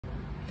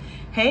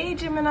Hey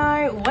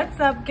Gemini, what's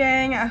up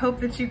gang? I hope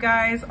that you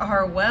guys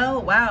are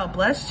well. Wow,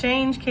 blessed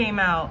change came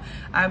out.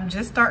 I'm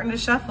just starting to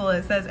shuffle.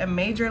 It says a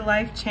major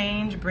life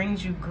change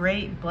brings you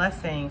great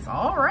blessings.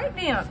 All right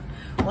then,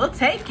 we'll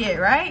take it,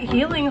 right?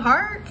 Healing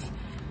heart,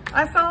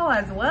 I saw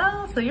as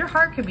well. So your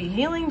heart could be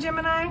healing,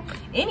 Gemini.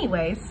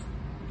 Anyways,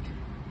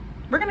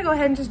 we're gonna go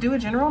ahead and just do a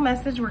general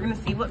message. We're gonna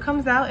see what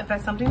comes out. If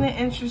that's something that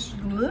interests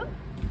you.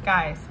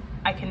 Guys,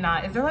 I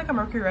cannot. Is there like a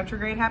Mercury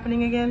retrograde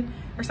happening again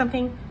or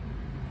something?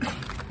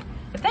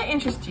 If that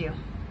interests you,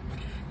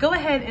 go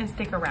ahead and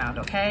stick around,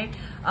 okay?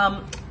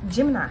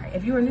 Gemini,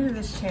 if you are new to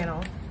this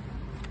channel,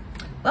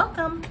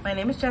 welcome. My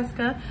name is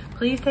Jessica.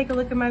 Please take a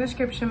look at my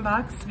description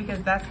box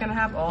because that's gonna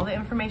have all the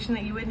information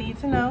that you would need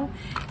to know.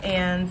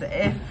 And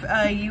if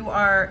you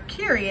are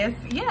curious,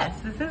 yes,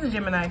 this is a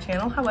Gemini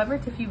channel. However,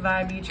 it's if you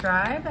vibe, you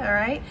tribe, all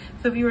right?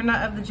 So if you are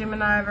not of the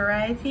Gemini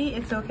variety,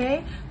 it's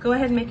okay. Go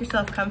ahead and make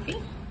yourself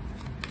comfy.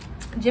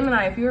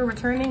 Gemini, if you're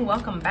returning,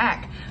 welcome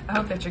back. I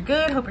hope that you're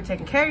good, hope you're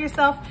taking care of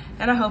yourself,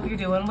 and I hope you're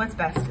doing what's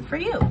best for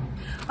you.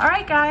 All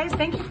right, guys,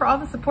 thank you for all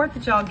the support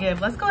that y'all give.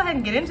 Let's go ahead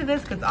and get into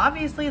this because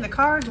obviously the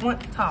cards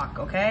want to talk,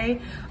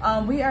 okay?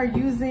 We are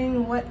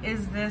using, what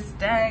is this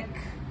deck?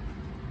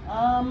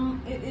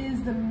 It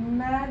is the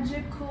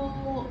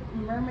Magical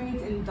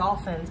Mermaids and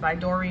Dolphins by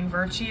Doreen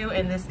Virtue,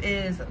 and this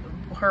is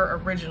her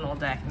original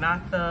deck,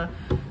 not the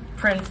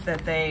prince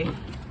that they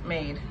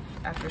made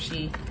after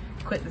she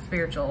quit the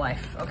spiritual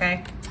life,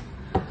 okay?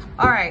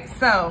 All right,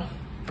 so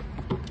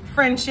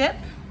friendship.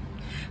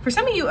 For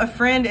some of you, a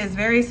friend is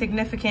very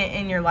significant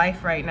in your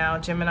life right now,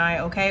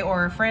 Gemini, okay?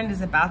 Or a friend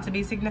is about to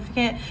be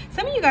significant.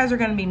 Some of you guys are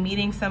going to be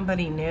meeting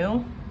somebody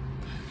new,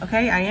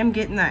 okay? I am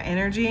getting that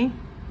energy,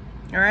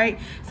 all right?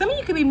 Some of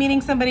you could be meeting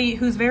somebody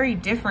who's very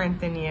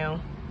different than you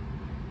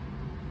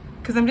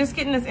because I'm just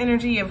getting this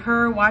energy of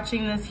her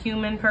watching this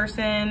human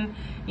person,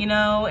 you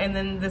know, and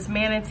then this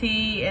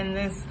manatee and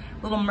this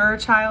little mer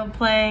child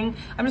playing.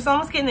 I'm just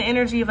almost getting the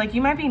energy of like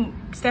you might be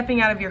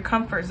stepping out of your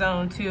comfort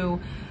zone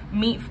to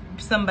meet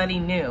somebody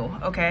new,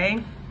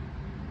 okay?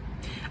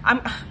 I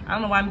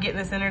don't know why I'm getting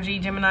this energy,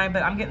 Gemini,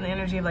 but I'm getting the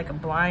energy of like a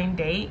blind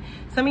date.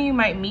 Some of you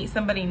might meet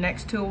somebody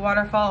next to a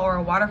waterfall, or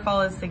a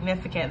waterfall is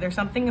significant. There's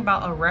something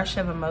about a rush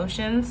of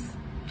emotions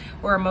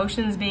or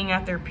emotions being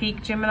at their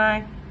peak,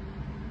 Gemini.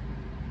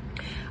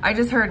 I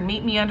just heard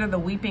meet me under the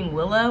weeping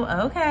willow.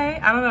 Okay,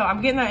 I don't know.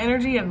 I'm getting that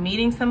energy of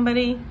meeting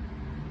somebody.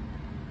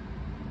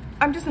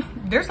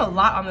 There's a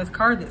lot on this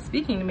card that's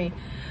speaking to me.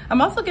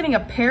 I'm also getting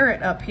a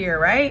parrot up here,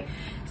 right?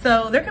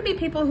 So there could be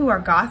people who are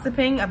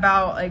gossiping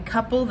about a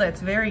couple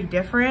that's very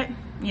different.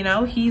 You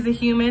know, he's a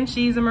human,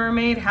 she's a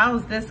mermaid.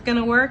 How's this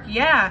gonna work?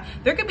 Yeah,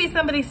 there could be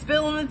somebody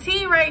spilling the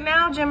tea right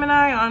now,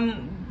 Gemini,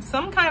 on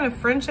some kind of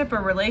friendship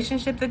or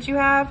relationship that you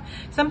have.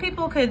 Some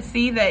people could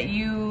see that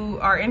you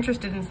are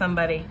interested in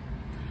somebody.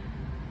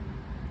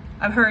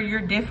 I've heard you're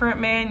different,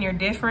 man, you're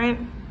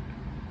different.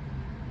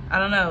 I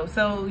don't know.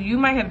 So you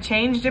might have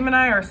changed,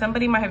 Gemini, or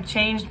somebody might have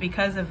changed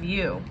because of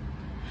you.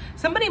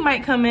 Somebody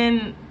might come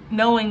in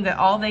knowing that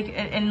all they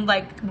and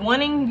like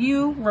wanting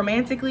you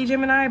romantically,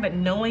 Gemini, but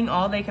knowing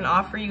all they can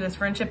offer you is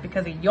friendship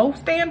because of your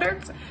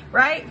standards,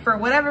 right? For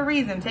whatever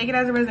reason, take it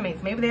as it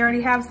resonates. Maybe they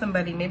already have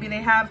somebody. Maybe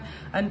they have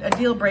a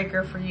deal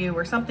breaker for you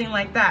or something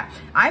like that.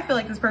 I feel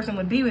like this person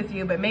would be with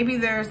you, but maybe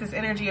there's this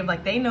energy of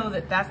like they know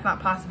that that's not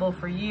possible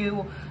for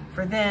you.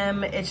 For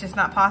them, it's just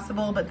not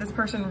possible, but this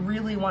person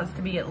really wants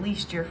to be at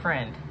least your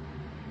friend.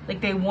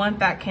 Like they want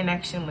that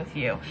connection with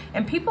you.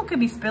 And people could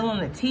be spilling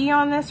the tea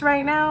on this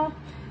right now.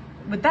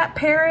 With that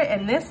parrot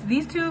and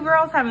these two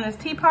girls having this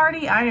tea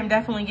party, I am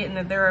definitely getting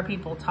that there are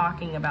people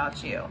talking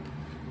about you.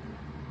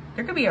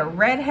 There could be a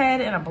redhead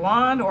and a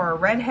blonde, or a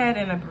redhead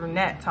and a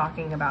brunette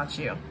talking about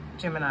you,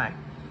 Gemini.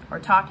 Or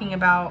talking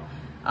about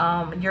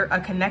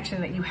a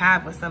connection that you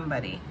have with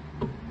somebody.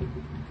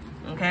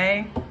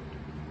 Okay?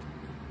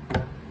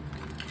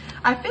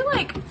 I feel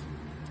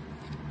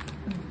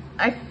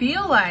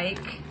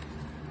like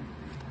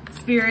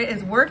Spirit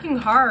is working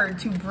hard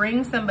to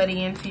bring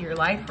somebody into your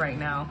life right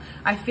now.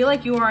 I feel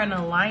like you are in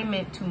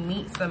alignment to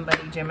meet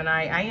somebody,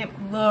 Gemini.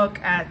 Look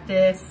at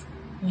this.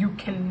 You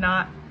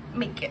cannot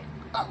make it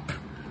up,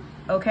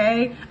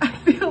 okay? I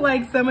feel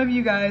like some of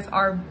you guys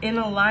are in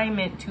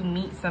alignment to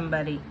meet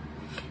somebody.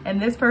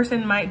 And this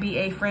person might be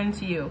a friend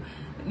to you.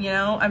 You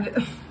know,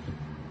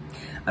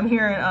 I'm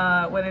hearing,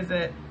 what is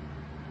it?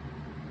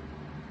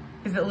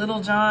 Is it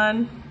Little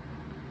John,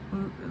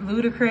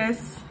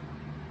 Ludacris,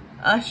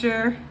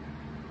 Usher,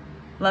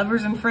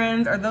 Lovers and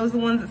Friends? Are those the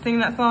ones that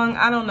sing that song?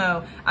 I don't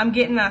know. I'm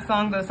getting that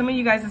song though. Some of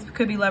you guys, this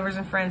could be lovers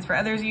and friends. For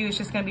others of you, it's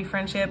just gonna be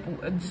friendship,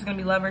 just gonna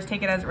be lovers.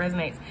 Take it as it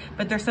resonates.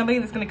 But there's somebody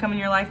that's gonna come in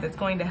your life that's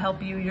going to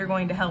help you. You're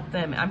going to help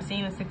them. I'm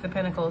seeing the Six of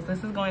Pentacles.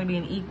 This is going to be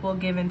an equal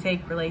give and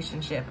take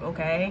relationship,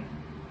 okay?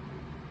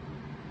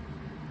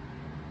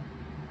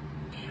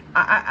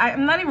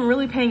 I'm not even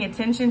really paying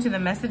attention to the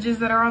messages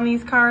that are on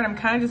these cards. I'm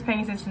kind of just paying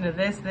attention to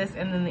this,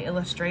 and then the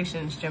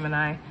illustrations,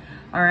 Gemini.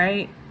 All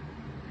right?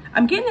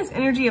 I'm getting this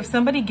energy of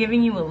somebody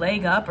giving you a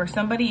leg up or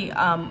somebody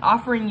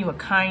offering you a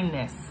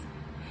kindness.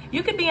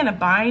 You could be in a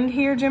bind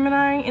here,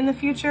 Gemini, in the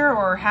future,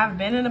 or have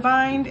been in a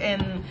bind,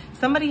 and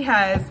somebody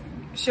has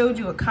showed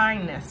you a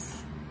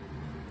kindness.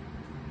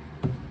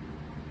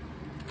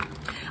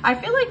 I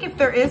feel like if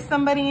there is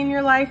somebody in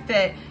your life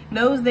that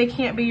knows they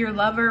can't be your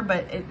lover,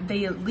 but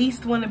they at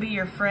least want to be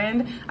your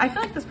friend, I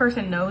feel like this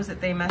person knows that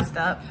they messed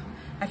up.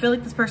 I feel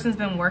like this person's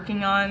been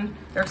working on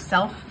their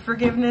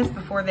self-forgiveness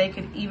before they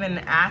could even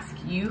ask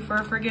you for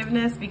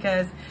forgiveness,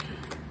 because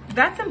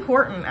that's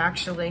important,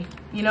 actually.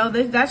 You know,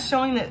 that's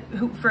showing that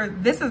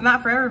this is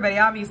not for everybody,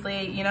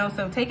 obviously, you know,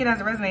 so take it as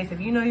it resonates. If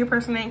you know your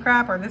person ain't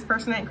crap, or this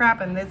person ain't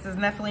crap, and this is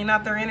definitely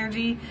not their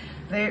energy,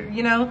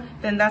 you know,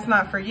 then that's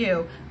not for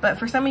you. But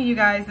for some of you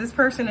guys, this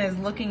person is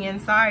looking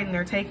inside and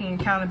they're taking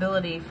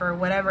accountability for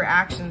whatever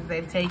actions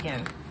they've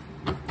taken.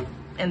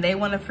 And they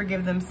want to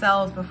forgive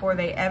themselves before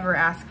they ever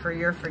ask for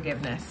your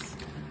forgiveness.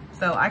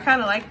 So I kind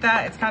of like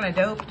that. It's kind of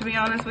dope, to be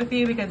honest with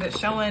you, because it's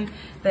showing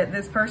that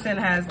this person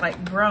has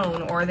like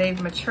grown, or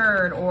they've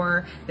matured,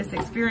 or this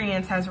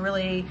experience has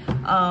really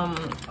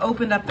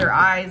opened up their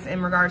eyes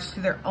in regards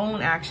to their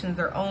own actions,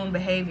 their own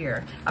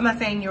behavior. I'm not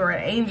saying you're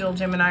an angel,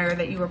 Gemini, or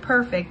that you were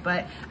perfect,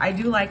 but I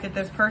do like that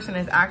this person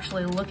is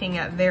actually looking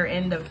at their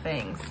end of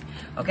things.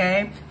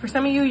 Okay, for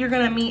some of you, you're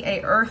going to meet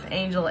a earth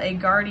angel, a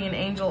guardian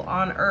angel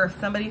on earth,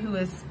 somebody who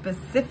is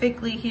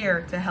specifically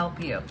here to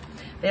help you.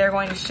 They are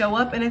going to show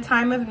up in a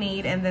time of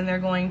need, and then they're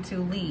going to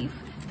leave.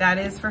 That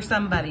is for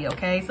somebody,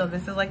 okay? So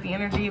this is like the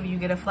energy of you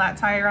get a flat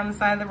tire on the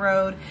side of the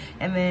road,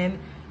 and then,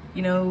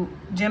 you know,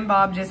 Jim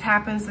Bob just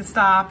happens to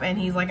stop, and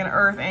he's like an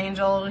earth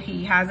angel.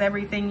 He has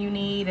everything you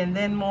need and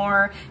then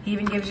more. He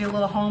even gives you a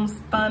little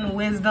homespun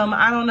wisdom.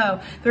 I don't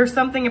know. There's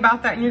something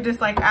about that, and you're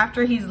just like,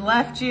 after he's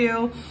left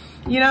you,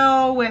 you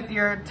know, with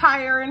your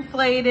tire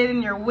inflated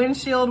and your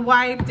windshield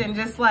wiped, and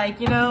just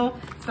like, you know,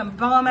 some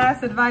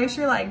bomb-ass advice,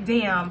 you're like,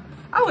 damn,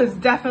 I was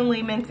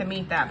definitely meant to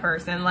meet that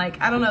person.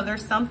 Like, I don't know,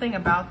 there's something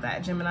about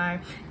that, Gemini.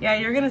 Yeah,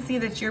 you're gonna see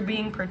that you're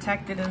being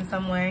protected in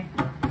some way.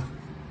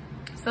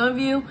 Some of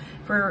you,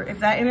 if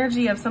that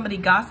energy of somebody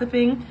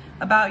gossiping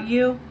about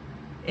you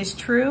is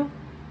true,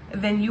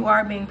 then you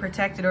are being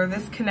protected, or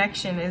this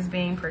connection is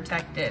being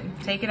protected.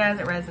 Take it as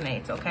it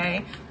resonates,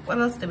 okay?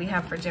 What else do we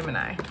have for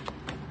Gemini?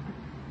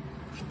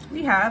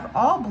 We have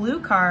all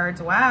blue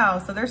cards. Wow,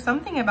 so there's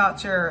something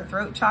about your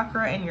throat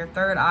chakra and your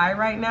third eye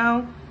right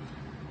now,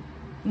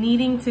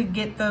 needing to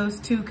get those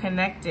two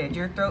connected,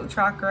 your throat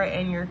chakra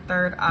and your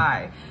third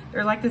eye.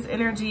 They're like this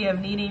energy of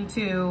needing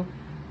to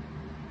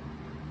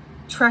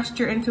trust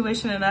your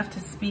intuition enough to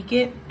speak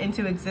it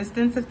into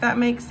existence, if that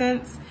makes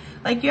sense.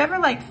 Like, you ever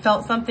like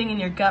felt something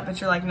in your gut,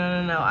 but you're like, no,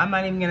 I'm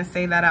not even gonna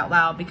say that out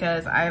loud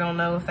because I don't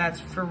know if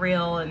that's for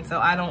real, and so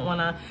I don't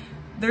wanna.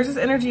 There's this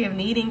energy of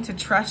needing to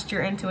trust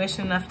your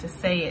intuition enough to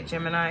say it,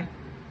 Gemini.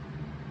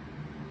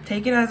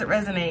 Take it as it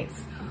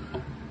resonates.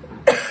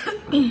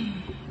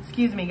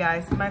 Excuse me,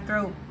 guys. My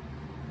throat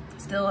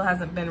still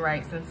hasn't been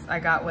right since I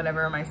got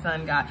whatever my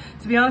son got.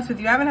 To be honest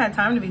with you, I haven't had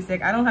time to be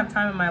sick. I don't have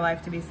time in my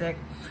life to be sick.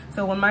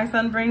 So when my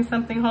son brings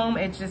something home,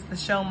 it's just the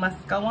show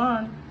must go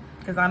on,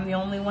 because I'm the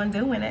only one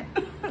doing it.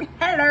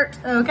 Alert,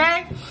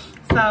 okay?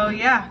 So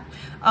yeah.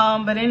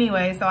 But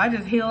anyway, so I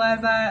just heal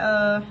as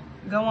I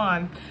go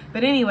on.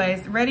 But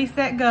anyways, ready,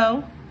 set,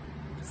 go.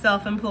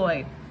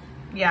 Self-employed.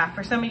 Yeah,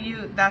 for some of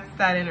you, that's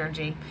that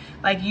energy.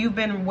 Like, you've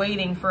been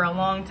waiting for a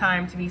long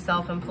time to be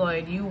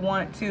self-employed. You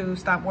want to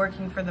stop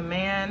working for the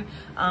man.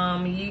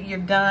 You're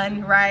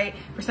done, right?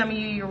 For some of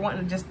you, you're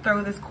wanting to just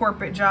throw this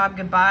corporate job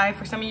goodbye.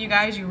 For some of you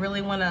guys, you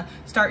really want to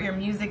start your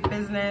music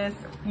business.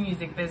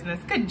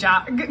 Good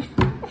job. Good.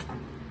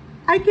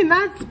 I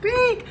cannot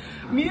speak.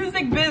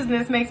 Music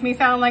business makes me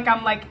sound like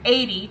I'm like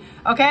 80,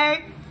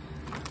 okay?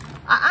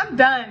 I'm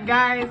done,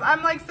 guys.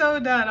 I'm like so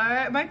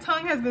done. My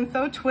tongue has been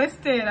so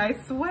twisted, I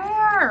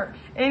swear.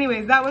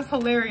 Anyways, that was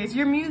hilarious.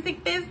 Your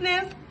music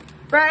business,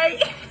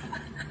 right?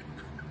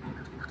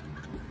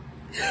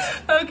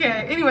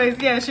 Okay, anyways,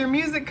 yes, your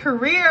music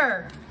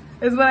career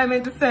is what I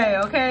meant to say,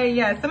 okay?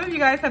 Yeah, some of you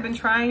guys have been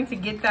trying to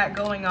get that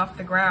going off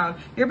the ground.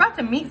 You're about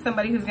to meet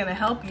somebody who's gonna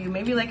help you,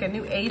 maybe like a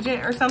new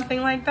agent or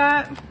something like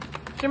that,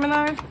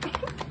 Gemini.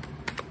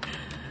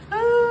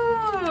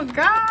 Oh,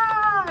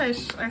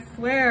 gosh, I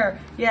swear.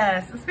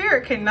 Yes,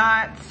 Spirit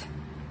cannot,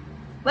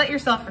 let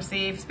yourself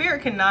receive.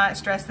 Spirit cannot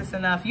stress this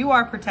enough. You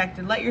are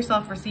protected. Let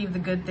yourself receive the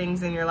good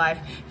things in your life.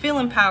 Feel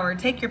empowered.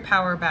 Take your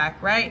power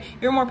back, right?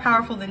 You're more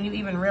powerful than you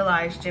even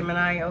realize,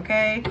 Gemini,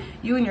 okay?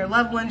 You and your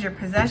loved ones, your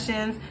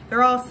possessions,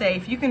 they're all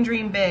safe. You can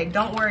dream big.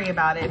 Don't worry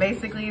about it.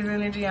 Basically is the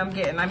energy I'm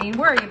getting. I mean,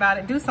 worry about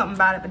it. Do something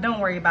about it, but don't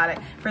worry about it.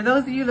 For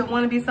those of you that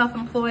want to be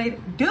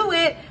self-employed, do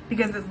it,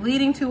 because it's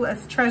leading to a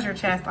treasure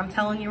chest. I'm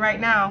telling you right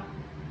now.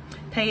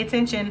 Pay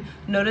attention.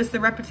 Notice the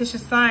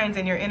repetitious signs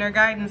in your inner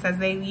guidance as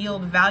they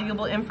yield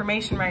valuable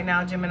information right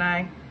now,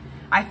 Gemini.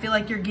 I feel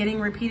like you're getting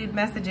repeated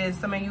messages.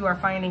 Some of you are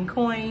finding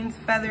coins,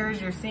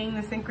 feathers. You're seeing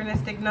the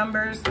synchronistic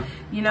numbers.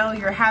 You know,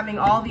 you're having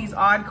all these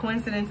odd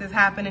coincidences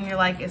happen, and you're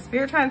like, is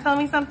Spirit trying to tell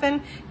me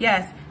something?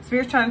 Yes,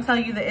 Spirit's trying to tell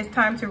you that it's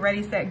time to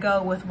ready, set,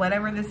 go with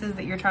whatever this is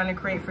that you're trying to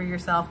create for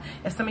yourself.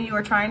 If some of you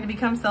are trying to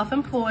become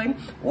self-employed,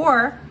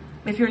 or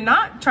If you're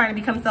not trying to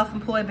become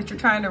self-employed, but you're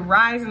trying to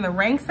rise in the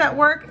ranks at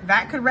work,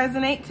 that could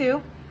resonate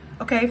too,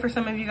 okay, for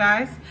some of you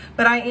guys.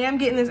 But I am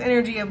getting this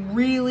energy of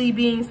really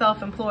being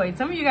self-employed.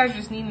 Some of you guys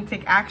just need to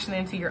take action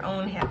into your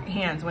own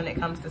hands when it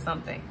comes to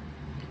something,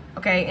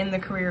 okay, in the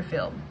career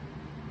field.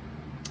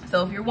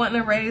 So if you're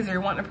wanting a raise or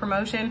you're wanting a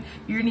promotion,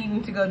 you're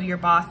needing to go to your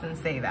boss and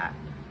say that,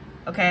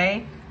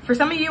 okay? For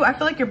some of you, I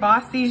feel like your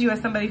boss sees you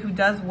as somebody who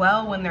does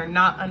well when they're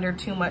not under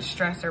too much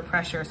stress or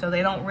pressure. So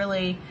they don't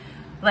really,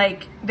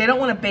 like, they don't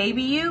want to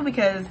baby you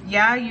because,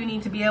 yeah, you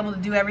need to be able to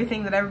do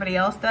everything that everybody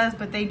else does,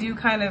 but they do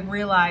kind of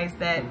realize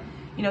that,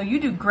 you know, you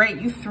do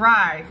great, you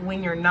thrive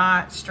when you're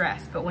not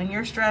stressed. But when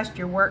you're stressed,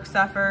 your work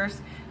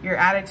suffers, your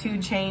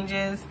attitude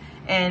changes,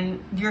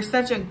 and you're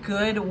such a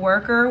good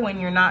worker when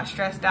you're not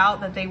stressed out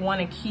that they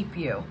want to keep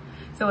you.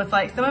 So it's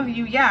like some of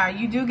you, yeah,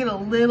 you do get a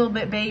little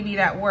bit babied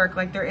at work.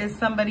 Like there is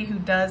somebody who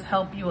does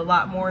help you a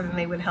lot more than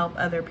they would help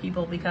other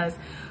people, because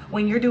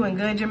when you're doing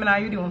good, Gemini,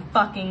 you're doing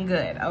fucking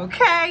good,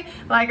 okay?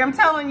 Like I'm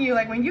telling you,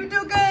 like when you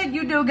do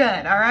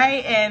good, all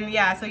right? And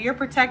yeah, so you're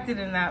protected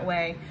in that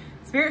way.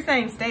 Spirit's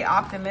saying stay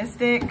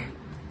optimistic,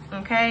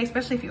 okay?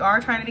 Especially if you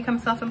are trying to become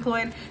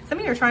self-employed. Some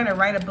of you are trying to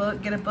write a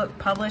book, get a book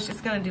published. It's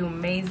gonna do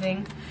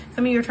amazing.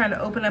 Some of you are trying to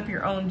open up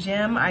your own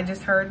gym. I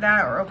just heard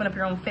that. Or open up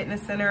your own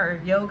fitness center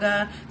or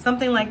yoga,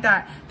 something like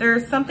that.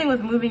 There's something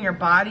with moving your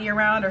body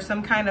around or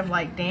some kind of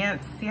like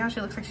dance. See how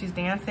she looks like she's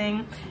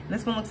dancing? And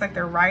this one looks like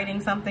they're writing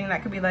something.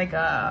 That could be like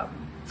a,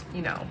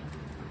 you know,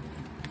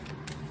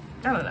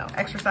 I don't know,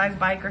 exercise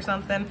bike or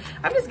something.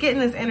 I'm just getting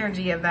this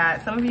energy of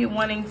that. Some of you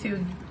wanting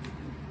to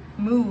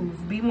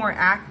move, be more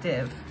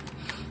active.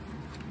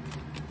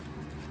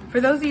 For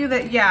those of you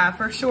that, yeah,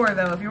 for sure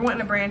though, if you're wanting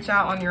to branch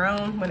out on your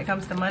own when it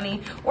comes to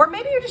money, or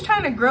maybe you're just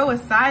trying to grow a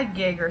side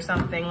gig or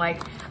something.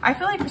 Like, I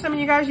feel like for some of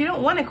you guys, you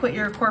don't want to quit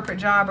your corporate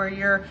job or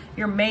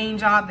your main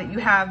job that you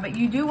have, but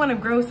you do want to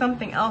grow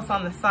something else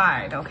on the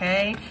side,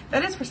 okay?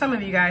 That is for some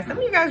of you guys. Some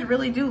of you guys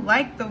really do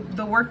like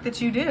the work that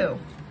you do.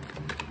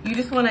 You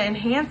just want to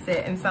enhance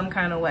it in some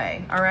kind of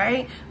way, all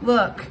right?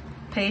 Look.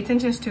 Pay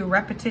attention to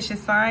repetitious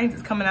signs.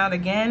 It's coming out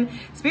again.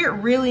 Spirit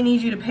really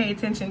needs you to pay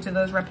attention to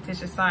those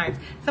repetitious signs.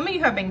 Some of you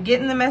have been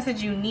getting the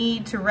message you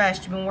need to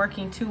rest. You've been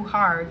working too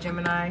hard,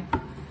 Gemini.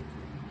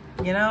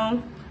 You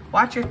know,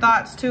 watch your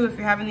thoughts too. If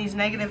you're having these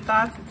negative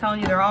thoughts, it's telling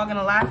you they're all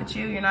gonna laugh at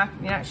you. You're not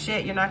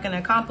shit. You're not gonna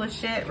accomplish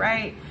shit,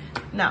 right?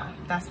 No,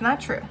 that's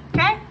not true.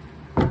 Okay.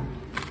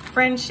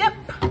 Friendship.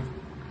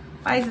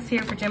 Why is this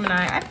here for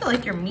Gemini? I feel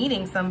like you're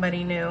meeting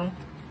somebody new.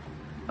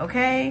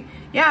 Okay,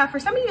 yeah, for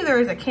some of you, there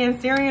is a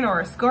Cancerian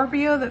or a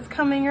Scorpio that's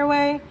coming your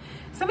way.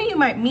 Some of you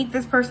might meet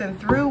this person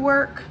through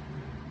work.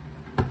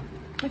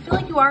 I feel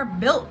like you are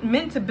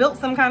meant to build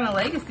some kind of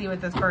legacy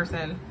with this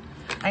person.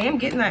 I am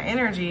getting that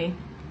energy.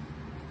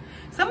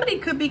 Somebody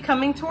could be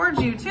coming towards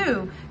you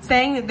too,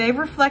 saying that they've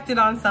reflected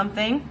on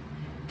something.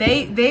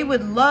 They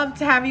would love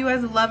to have you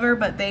as a lover,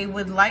 but they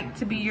would like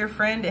to be your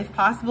friend if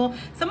possible.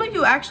 Some of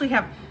you actually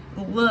have,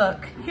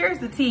 look, here's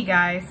the tea,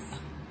 guys.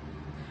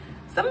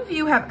 Some of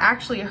you have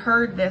actually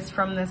heard this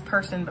from this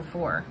person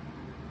before.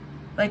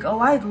 Like, oh,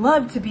 I'd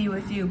love to be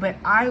with you, but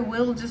I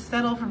will just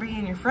settle for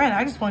being your friend.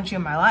 I just want you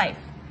in my life.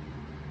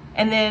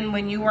 And then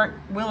when you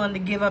weren't willing to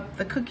give up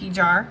the cookie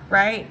jar,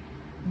 right?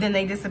 Then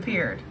they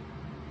disappeared.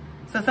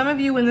 So some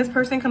of you, when this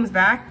person comes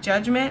back,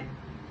 judgment,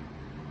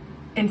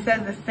 and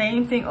says the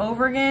same thing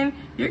over again,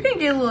 you're gonna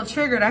get a little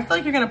triggered. I feel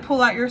like you're gonna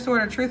pull out your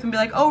sword of truth and be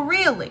like, oh,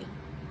 really?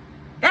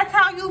 That's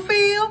how you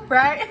feel,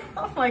 right?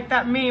 Like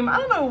that meme. I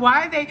don't know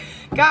why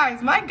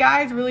guys, my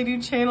guys really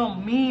do channel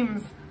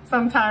memes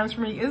sometimes for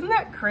me. Isn't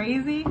that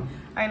crazy?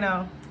 I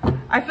know.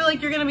 I feel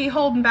like you're gonna be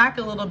holding back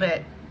a little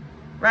bit,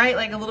 right?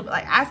 Like a little bit,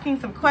 like asking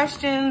some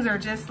questions or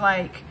just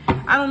like,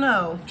 I don't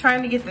know,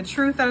 trying to get the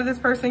truth out of this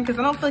person because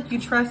I don't feel like you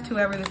trust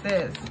whoever this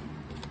is.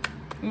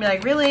 You'll be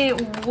like, really?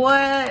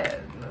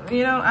 What?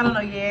 You know, I don't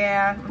know.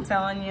 Yeah, I'm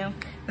telling you.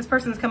 This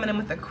person's coming in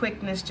with a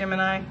quickness,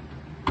 Gemini.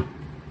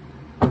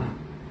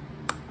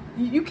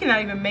 You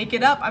cannot even make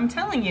it up. I'm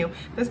telling you,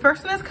 this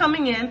person is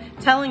coming in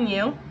telling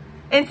you,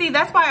 and see,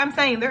 that's why I'm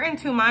saying they're in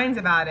two minds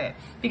about it,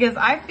 because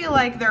I feel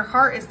like their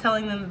heart is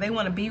telling them that they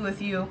want to be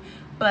with you,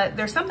 but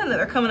there's something that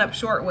they're coming up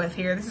short with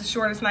here. This is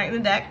shortest knight in the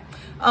deck.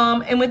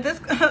 And with this,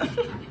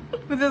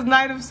 with this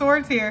Knight of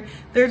Swords here,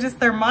 they're just,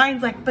 their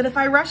mind's like, but if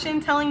I rush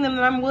in telling them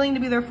that I'm willing to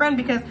be their friend,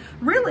 because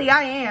really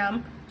I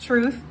am,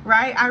 truth,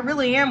 right? I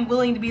really am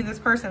willing to be this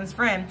person's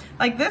friend.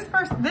 Like this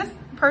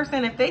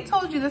person, if they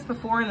told you this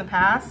before in the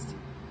past,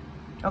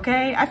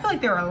 okay, I feel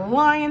like they were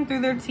lying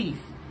through their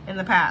teeth in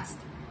the past.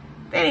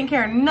 They didn't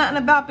care nothing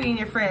about being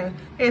your friend.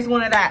 They just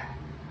wanted that.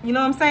 You know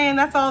what I'm saying?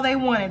 That's all they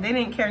wanted. They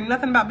didn't care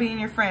nothing about being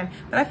your friend.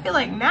 But I feel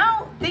like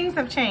now things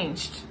have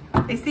changed.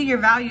 They see your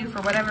value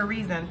for whatever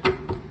reason,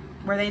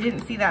 where they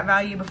didn't see that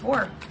value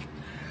before.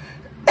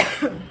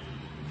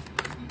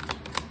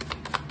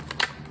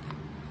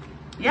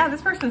 Yeah,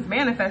 this person's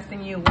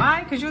manifesting you.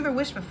 Why? Because you're the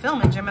wish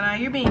fulfillment, Gemini.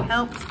 You're being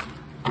helped.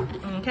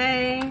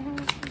 Okay.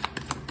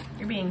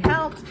 You're being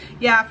helped.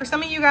 Yeah, for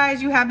some of you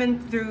guys, you have been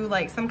through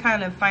like some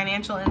kind of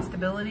financial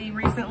instability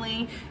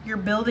recently. You're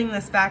building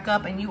this back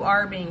up and you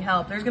are being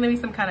helped. There's going to be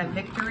some kind of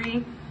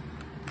victory.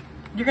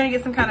 You're going to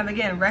get some kind of,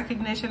 again,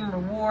 recognition,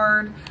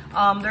 reward.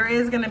 There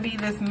is going to be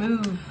this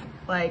move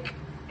like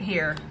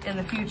here in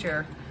the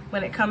future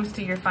when it comes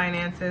to your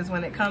finances,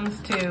 when it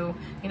comes to,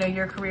 you know,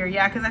 your career.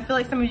 Yeah, because I feel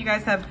like some of you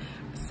guys have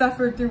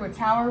suffered through a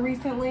tower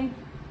recently.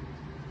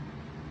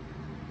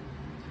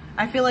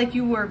 I feel like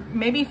you were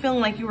maybe feeling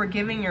like you were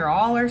giving your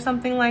all or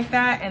something like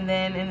that, and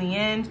then in the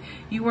end,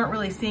 you weren't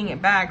really seeing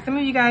it back. Some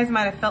of you guys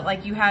might have felt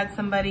like you had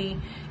somebody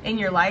in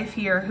your life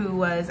here who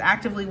was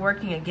actively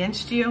working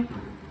against you.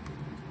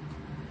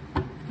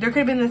 There could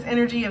have been this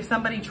energy of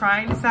somebody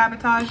trying to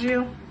sabotage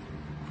you.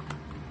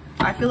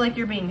 I feel like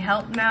you're being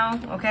helped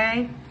now,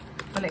 okay?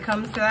 When it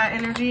comes to that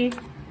energy.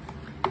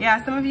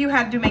 Yeah, some of you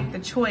had to make the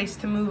choice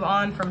to move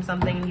on from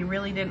something and you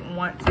really didn't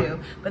want to,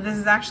 but this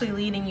is actually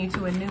leading you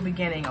to a new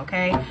beginning,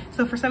 okay?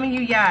 So for some of you,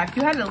 yeah, if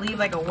you had to leave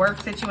like a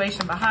work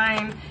situation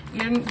behind,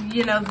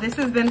 you know, this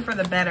has been for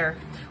the better.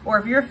 Or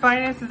if your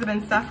finances have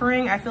been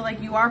suffering, I feel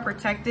like you are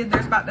protected.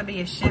 There's about to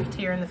be a shift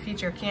here in the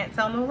future. Can't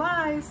tell no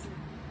lies.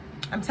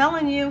 I'm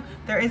telling you,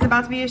 there is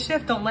about to be a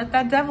shift. Don't let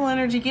that devil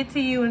energy get to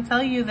you and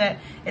tell you that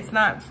it's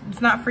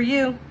not for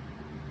you.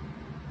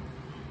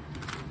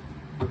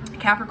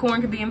 Capricorn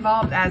could be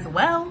involved as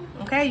well,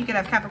 okay? You could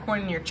have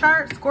Capricorn in your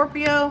chart,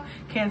 Scorpio,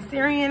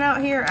 Cancerian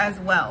out here as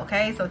well,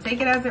 okay? So take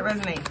it as it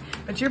resonates.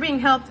 But you're being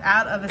helped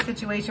out of a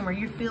situation where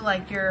you feel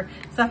like you're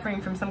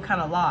suffering from some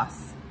kind of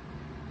loss.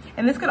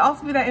 And this could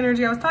also be that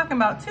energy I was talking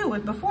about too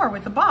with before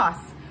with the boss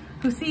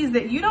who sees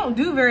that you don't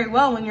do very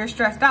well when you're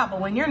stressed out,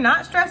 but when you're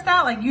not stressed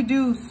out, like you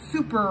do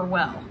super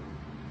well.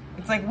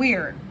 It's like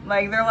weird.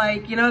 Like they're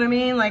like, you know what I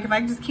mean? Like if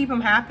I just keep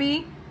them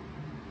happy,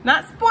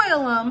 not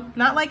spoil them,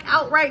 not like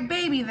outright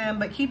baby them,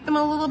 but keep them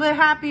a little bit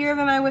happier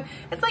than I would.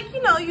 It's like,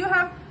 you know, you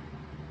have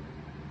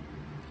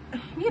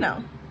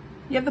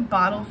the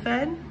bottle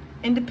fed,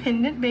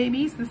 independent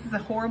babies. This is a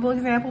horrible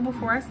example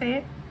before I say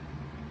it.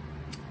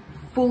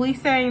 Fully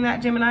saying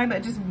that, Gemini,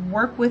 but just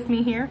work with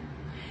me here.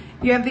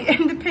 You have the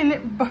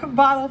independent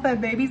bottle fed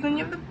babies, and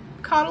you have the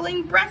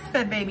coddling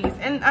breastfed babies.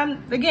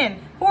 And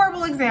again,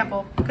 horrible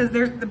example, because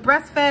the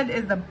breastfed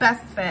is the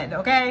best fed,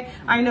 okay?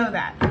 I know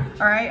that,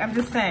 all right? I'm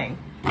just saying.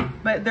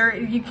 But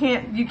you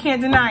can't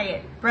deny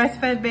it.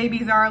 Breastfed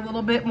babies are a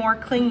little bit more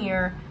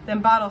clingier than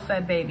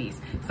bottle-fed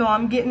babies. So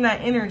I'm getting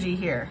that energy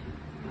here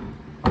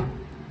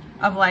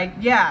of like,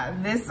 yeah,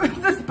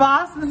 this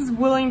boss is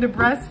willing to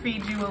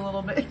breastfeed you a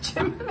little bit,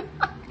 Gemini.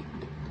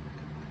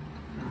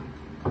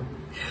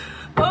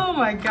 Oh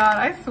my God,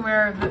 I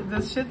swear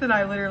the shit that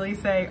I literally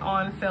say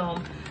on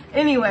film.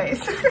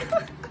 Anyways.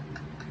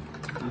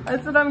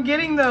 That's what I'm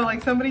getting though.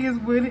 Like somebody is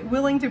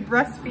willing to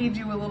breastfeed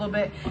you a little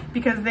bit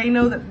because they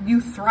know that you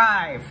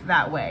thrive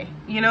that way.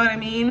 You know what I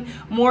mean?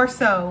 More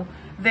so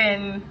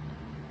than,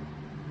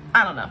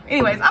 I don't know.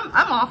 Anyways, I'm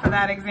off of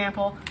that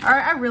example. All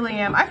right, I really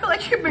am. I feel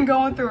like you've been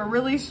going through a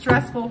really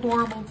stressful,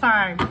 horrible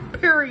time.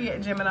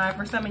 Period, Gemini,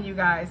 for some of you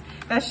guys.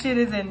 That shit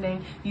is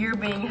ending. You're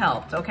being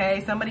helped,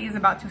 okay? Somebody is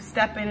about to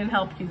step in and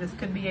help you. This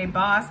could be a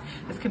boss.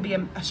 This could be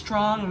a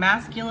strong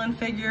masculine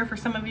figure for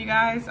some of you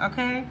guys,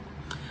 okay?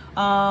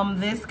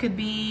 This could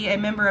be a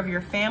member of your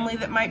family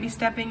that might be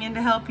stepping in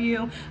to help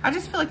you. I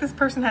just feel like this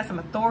person has some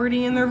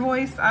authority in their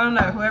voice. I don't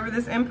know, whoever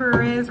this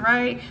emperor is,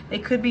 right? They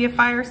could be a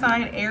fire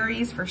sign,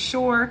 Aries for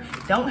sure.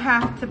 Don't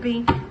have to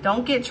be.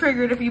 Don't get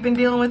triggered if you've been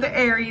dealing with the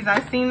Aries.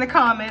 I've seen the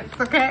comments,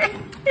 okay?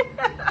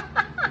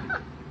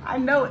 I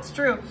know it's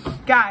true.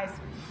 Guys,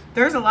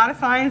 there's a lot of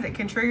signs that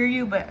can trigger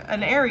you, but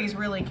an Aries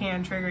really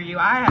can trigger you.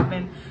 I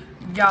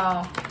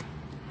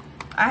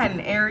had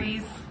an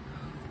Aries.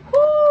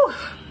 Whoo!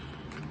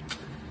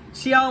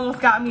 She almost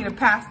got me to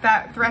pass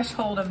that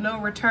threshold of no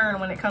return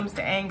when it comes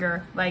to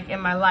anger, like in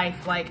my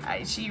life. Like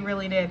she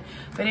really did.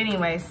 But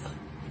anyways,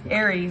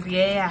 Aries,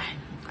 yeah.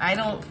 I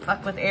don't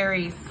fuck with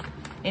Aries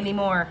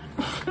anymore.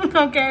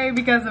 Okay,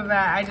 because of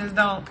that. I just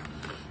don't.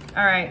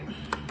 All right.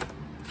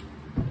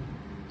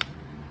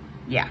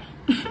 Yeah.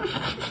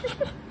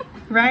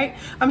 Right?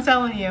 I'm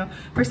telling you,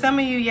 for some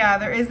of you, yeah,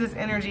 there is this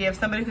energy of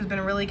somebody who's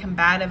been really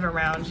combative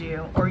around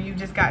you, or you've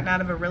just gotten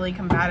out of a really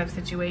combative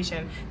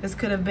situation. This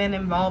could have been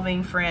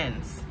involving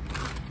friends,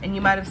 and you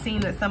might have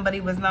seen that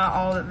somebody was not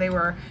all that they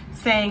were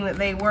saying that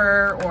they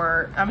were,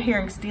 or I'm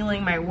hearing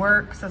stealing my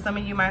work. So some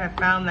of you might have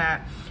found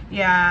that.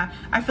 Yeah,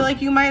 I feel like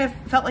you might have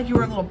felt like you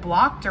were a little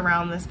blocked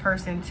around this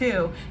person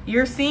too.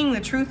 You're seeing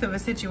the truth of a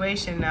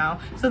situation now.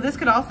 So this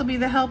could also be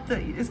the help that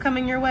is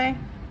coming your way.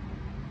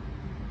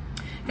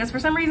 Because for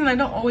some reason I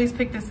don't always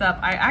pick this up.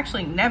 I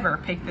actually never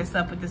pick this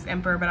up with this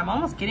Emperor, but I'm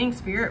almost getting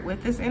Spirit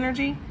with this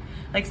energy.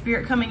 Like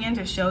Spirit coming in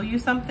to show you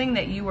something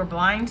that you were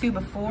blind to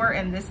before,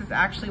 and this is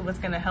actually what's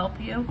going to help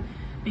you.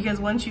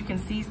 Because once you can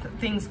see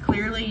things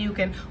clearly, you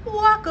can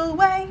walk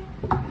away.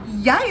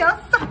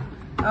 Yes!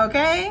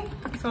 Okay?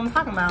 That's what I'm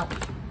talking about.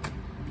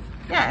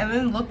 Yeah, and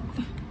then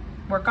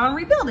work on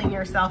rebuilding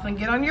yourself and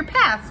get on your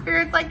path.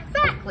 Spirit's like,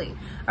 exactly.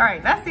 All All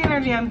right, that's the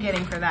energy I'm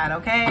getting for that,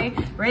 okay?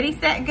 Ready,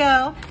 set,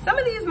 go. Some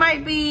of these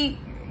might be,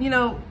 you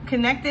know,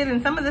 connected,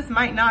 and some of this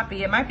might not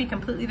be. It might be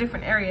completely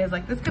different areas.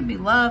 Like this could be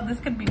love, this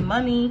could be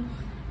money,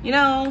 you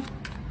know,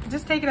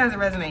 just take it as it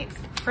resonates.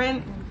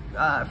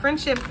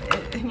 Friendship,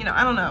 you know,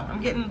 I don't know. I'm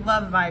getting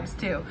love vibes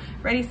too.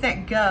 Ready,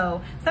 set,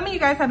 go. Some of you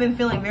guys have been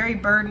feeling very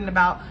burdened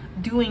about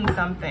doing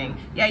something.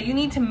 Yeah, you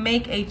need to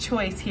make a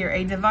choice here,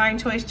 a divine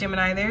choice,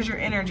 Gemini. There's your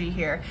energy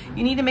here.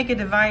 You need to make a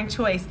divine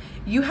choice.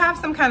 You have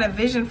some kind of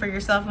vision for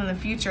yourself in the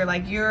future,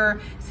 like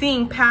you're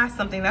seeing past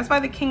something. That's why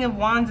the King of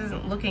Wands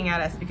isn't looking at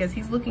us, because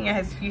he's looking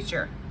at his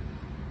future.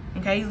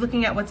 Okay, he's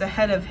looking at what's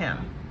ahead of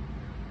him.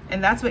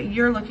 And that's what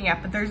you're looking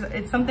at, but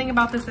it's something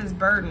about this is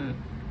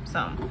burden.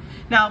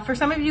 Now, for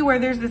some of you where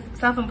there's this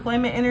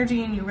self-employment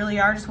energy and you really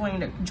are just wanting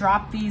to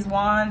drop these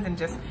wands and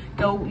just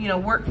go, you know,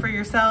 work for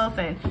yourself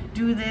and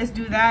do this,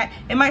 do that,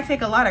 it might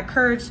take a lot of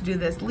courage to do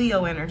this.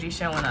 Leo energy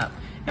showing up.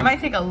 It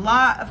might take a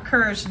lot of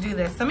courage to do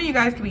this. Some of you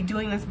guys could be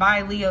doing this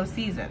by Leo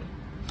season.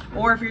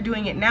 Or if you're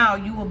doing it now,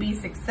 you will be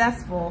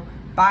successful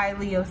by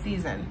Leo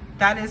season.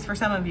 That is for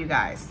some of you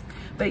guys.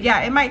 But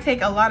yeah, it might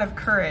take a lot of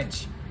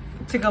courage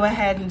to go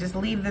ahead and just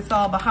leave this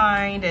all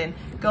behind and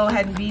go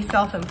ahead and be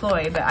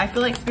self-employed. But I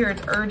feel like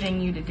Spirit's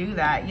urging you to do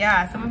that.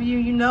 Yeah, some of you,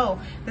 you know,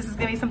 this is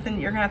gonna be something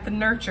that you're gonna have to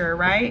nurture,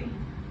 right?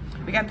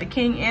 We got the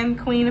King and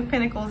Queen of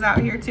Pentacles out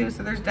here too.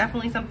 So there's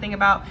definitely something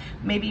about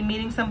maybe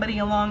meeting somebody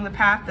along the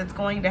path that's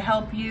going to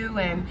help you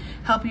and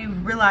help you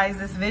realize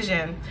this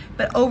vision.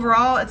 But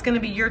overall, it's going to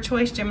be your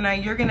choice, Gemini.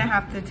 You're going to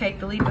have to take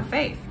the leap of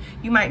faith.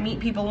 You might meet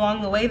people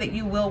along the way that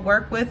you will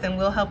work with and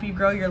will help you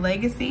grow your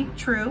legacy.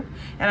 True.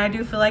 And I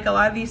do feel like a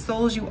lot of these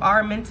souls you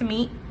are meant to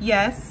meet.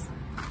 Yes.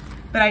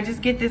 But I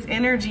just get this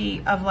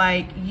energy of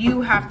like,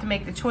 you have to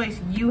make the choice.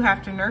 You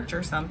have to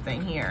nurture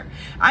something here.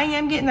 I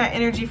am getting that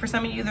energy for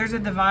some of you. There's a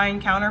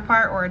divine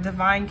counterpart or a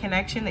divine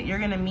connection that you're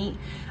going to meet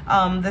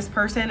this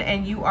person,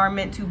 and you are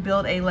meant to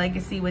build a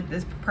legacy with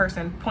this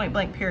person, point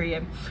blank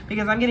period.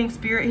 Because I'm getting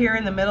Spirit here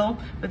in the middle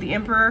with the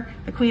Emperor,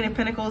 the Queen of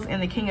Pentacles, and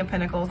the King of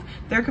Pentacles.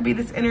 There could be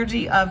this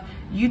energy of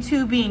you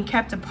two being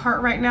kept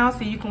apart right now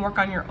so you can work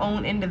on your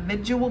own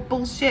individual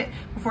bullshit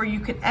before you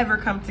could ever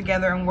come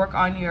together and work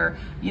on your,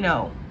 you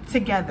know,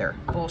 together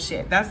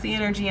bullshit. That's the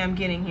energy I'm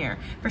getting here.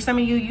 For some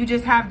of you, you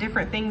just have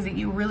different things that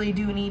you really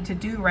do need to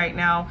do right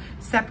now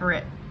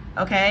separate,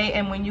 okay?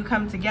 And when you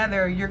come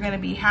together, you're going to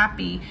be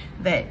happy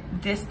that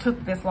this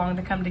took this long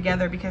to come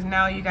together, because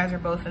now you guys are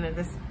both in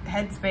this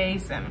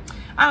headspace, and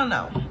I don't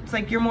know, it's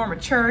like you're more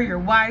mature, you're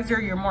wiser,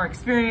 you're more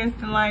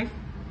experienced in life.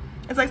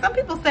 It's like some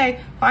people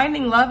say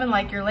finding love in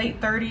like your late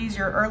 30s,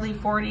 your early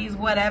 40s,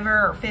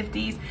 whatever, or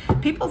 50s.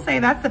 People say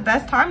that's the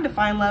best time to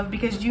find love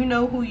because you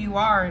know who you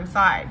are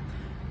inside.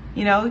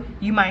 You know,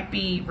 you might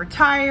be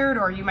retired,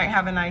 or you might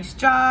have a nice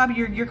job.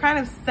 You're kind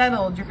of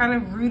settled. You're kind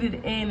of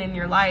rooted in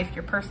your life,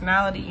 your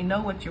personality. You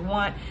know what you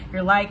want,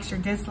 your likes,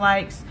 your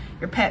dislikes,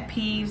 your pet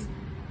peeves.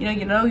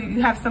 You know,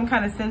 you have some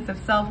kind of sense of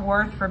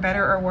self-worth, for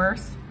better or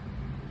worse,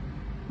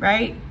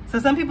 right? So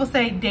some people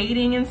say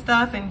dating and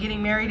stuff and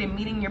getting married and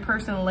meeting your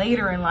person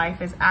later in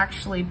life is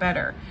actually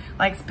better.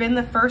 Like, spend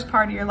the first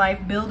part of your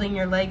life building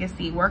your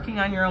legacy, working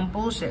on your own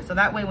bullshit, so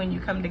that way when you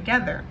come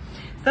together.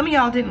 Some of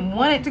y'all didn't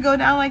want it to go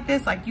down like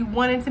this. Like, you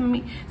wanted to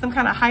meet some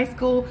kind of high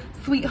school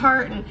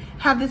sweetheart and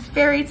have this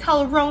fairy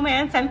tale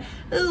romance and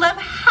live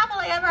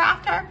happily ever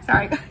after.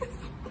 Sorry, guys.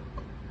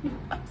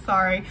 I'm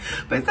sorry.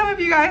 But some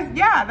of you guys,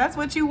 yeah, that's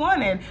what you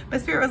wanted.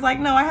 But Spirit was like,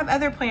 no, I have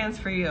other plans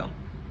for you.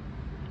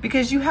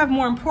 Because you have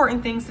more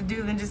important things to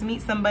do than just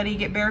meet somebody,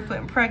 get barefoot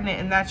and pregnant,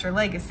 and that's your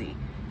legacy.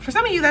 For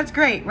some of you, that's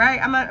great, right?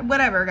 I'm not,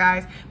 whatever,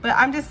 guys. But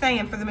I'm just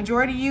saying, for the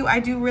majority of you, I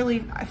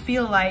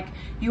feel like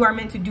you are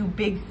meant to do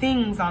big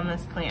things on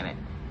this planet.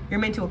 You're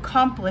meant to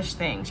accomplish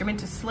things. You're meant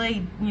to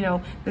slay, you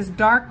know, this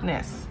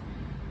darkness.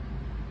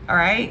 All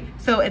right?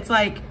 So it's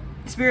like,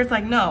 Spirit's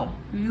like, no,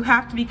 you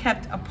have to be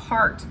kept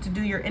apart to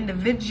do your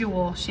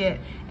individual shit,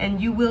 and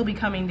you will be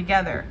coming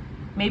together.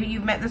 Maybe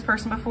you've met this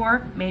person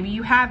before. Maybe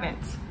you haven't.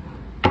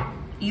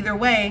 Either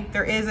way,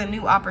 there is a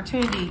new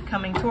opportunity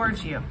coming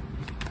towards you.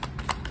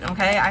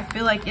 Okay, I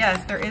feel like,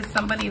 yes, there is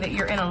somebody that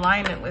you're in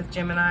alignment with,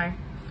 Gemini.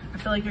 I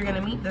feel like you're going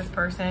to meet this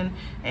person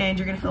and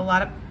you're going to feel a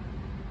lot of,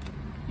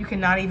 you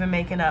cannot even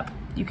make it up.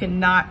 You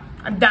cannot,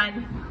 I'm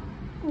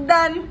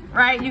done,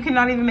 right? You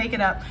cannot even make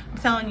it up. I'm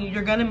telling you,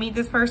 you're going to meet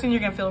this person. You're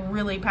going to feel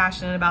really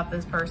passionate about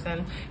this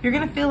person. You're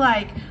going to feel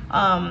like,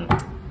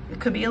 it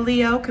could be a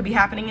Leo, could be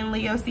happening in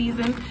Leo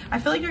season. I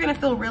feel like you're going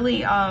to feel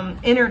really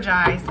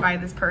energized by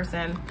this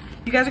person.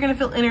 You guys are going to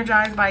feel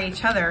energized by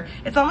each other.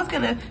 It's almost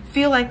going to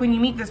feel like when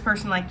you meet this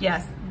person, like,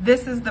 yes,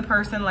 this is the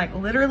person, like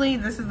literally,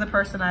 this is the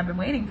person I've been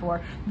waiting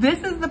for.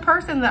 This is the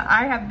person that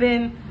I have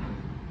been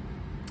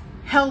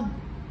held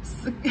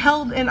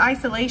in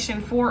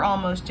isolation for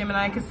almost,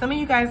 Gemini, because some of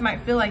you guys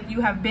might feel like you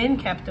have been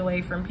kept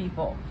away from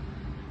people,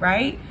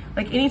 right?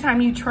 Like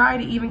anytime you try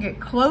to even get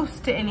close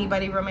to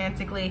anybody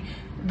romantically,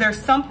 there's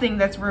something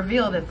that's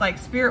revealed. It's like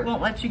Spirit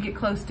won't let you get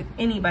close to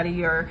anybody.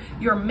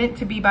 You're meant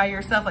to be by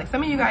yourself. Like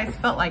some of you guys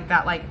felt like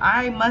that. Like,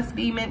 I must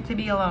be meant to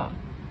be alone.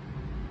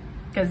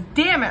 because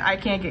damn it, I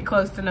can't get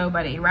close to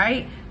nobody,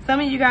 right? Some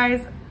of you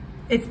guys,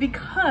 it's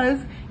because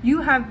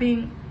you have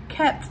been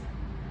kept,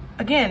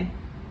 again,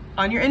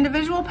 on your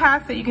individual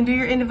path so you can do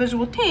your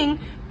individual thing,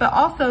 but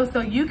also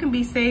so you can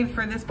be saved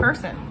for this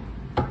person.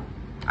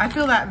 I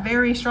feel that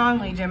very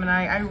strongly,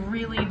 Gemini. I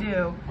really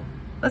do.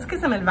 Let's get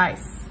some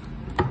advice.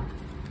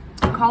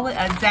 Call it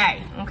a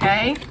day,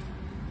 okay?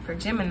 For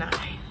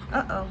Gemini.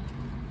 Uh-oh.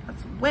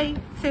 That's way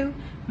too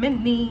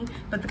many.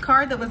 But the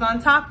card that was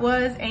on top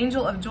was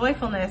Angel of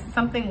Joyfulness.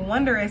 Something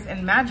wondrous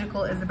and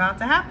magical is about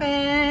to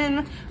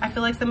happen. I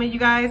feel like some of you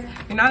guys,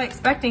 you're not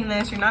expecting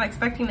this. You're not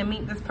expecting to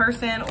meet this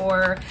person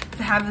or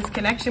to have this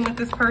connection with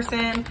this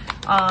person.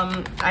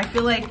 I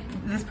feel like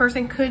this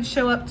person could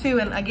show up too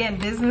in, again,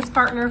 business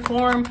partner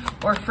form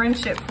or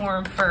friendship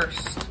form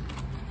first.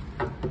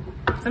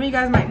 Some of you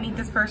guys might meet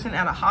this person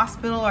at a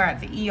hospital or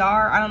at the ER.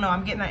 I don't know.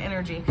 I'm getting that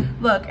energy.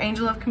 Look,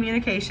 Angel of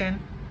Communication.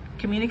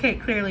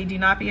 Communicate clearly. Do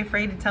not be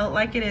afraid to tell it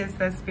like it is,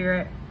 says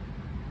Spirit.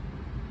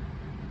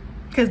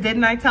 Because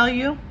didn't I tell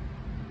you?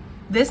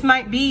 This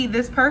might be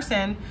this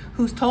person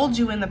who's told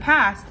you in the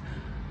past,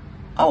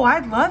 oh,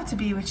 I'd love to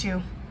be with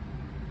you,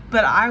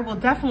 but I will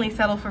definitely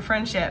settle for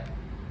friendship.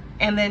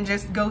 And then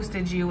just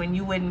ghosted you and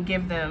you wouldn't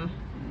give them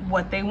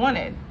what they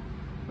wanted,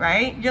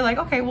 right? You're like,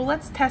 okay, well,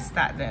 let's test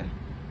that then.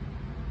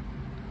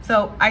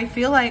 So I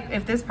feel like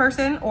if this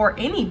person or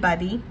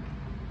anybody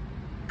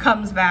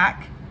comes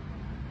back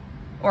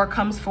or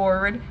comes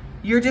forward,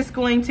 you're just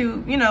going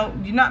to, you know,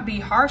 not be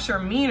harsh or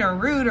mean or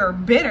rude or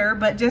bitter,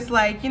 but just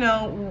like, you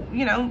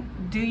know,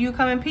 do you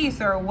come in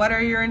peace, or what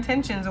are your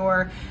intentions?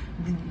 Or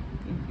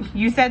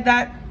you said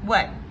that,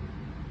 what?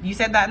 You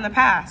said that in the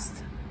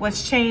past.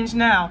 What's changed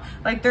now?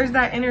 Like, there's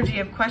that energy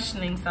of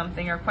questioning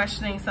something or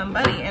questioning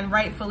somebody, and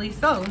rightfully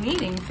so,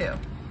 needing to.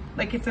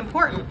 Like, it's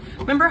important.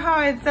 Remember how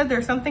I had said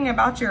there's something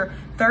about your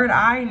third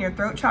eye and your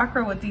throat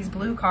chakra with these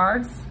blue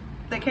cards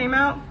that came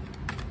out?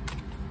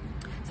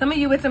 Some of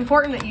you, it's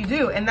important that you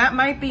do, and that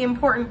might be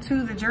important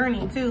to the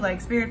journey too. Like,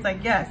 Spirit's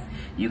like, yes,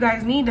 you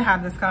guys need to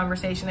have this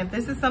conversation. If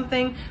this is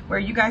something where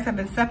you guys have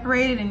been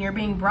separated and you're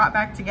being brought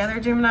back together,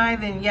 Gemini,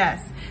 then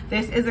yes,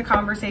 this is a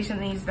conversation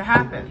that needs to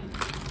happen.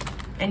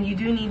 And you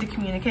do need to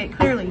communicate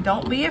clearly.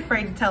 Don't be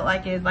afraid to tell it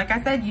like it is. Like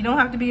I said, you don't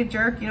have to be a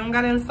jerk. You don't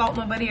got to insult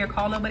nobody or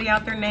call nobody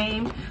out their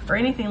name or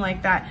anything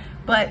like that.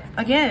 But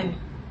again,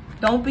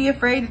 don't be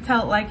afraid to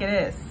tell it like it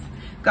is.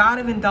 God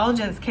of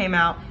Indulgence came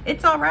out.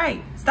 It's all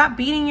right. Stop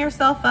beating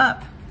yourself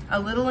up.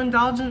 A little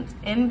indulgence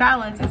in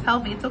balance is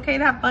healthy. It's okay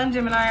to have fun,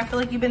 Gemini. I feel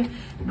like you've been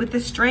with the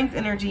strength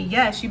energy.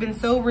 Yes, you've been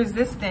so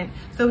resistant,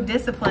 so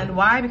disciplined.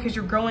 Why? Because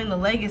you're growing the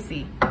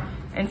legacy.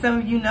 And some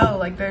of you know,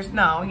 like,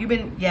 you've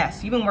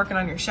been working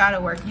on your shadow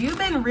work. You've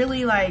been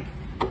really, like,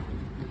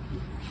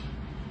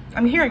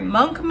 I'm hearing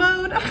monk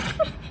mode.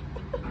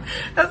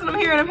 That's what I'm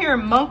hearing. I'm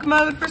hearing monk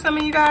mode for some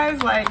of you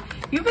guys. Like,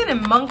 you've been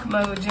in monk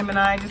mode,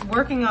 Gemini, just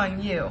working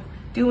on you.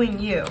 Doing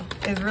you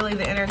is really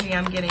the energy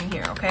I'm getting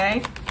here, okay?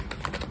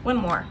 One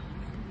more.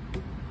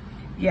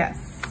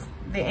 Yes,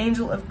 the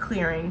Angel of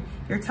Clearing.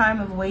 Your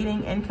time of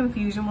waiting and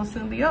confusion will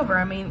soon be over.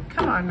 I mean,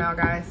 come on now,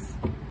 guys.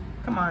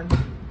 Come on.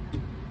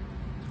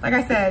 Like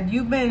I said,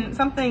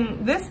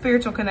 this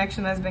spiritual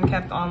connection has been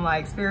kept on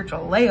like spiritual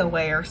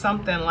layaway or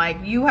something.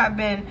 Like, you have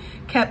been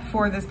kept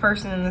for this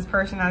person and this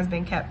person has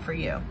been kept for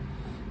you.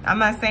 I'm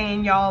not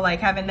saying y'all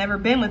like haven't never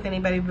been with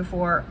anybody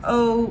before.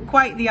 Oh,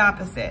 quite the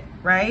opposite,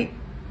 right?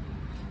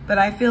 But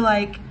I feel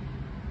like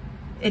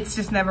it's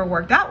just never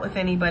worked out with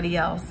anybody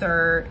else,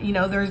 or, you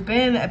know, there's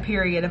been a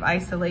period of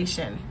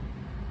isolation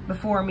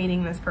before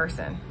meeting this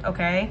person,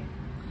 okay?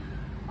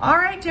 All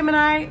right,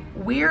 Gemini,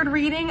 weird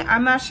reading.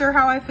 I'm not sure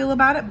how I feel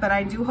about it, but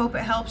I do hope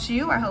it helps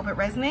you. I hope it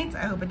resonates.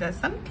 I hope it does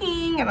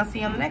something, and I'll see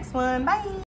you on the next one. Bye.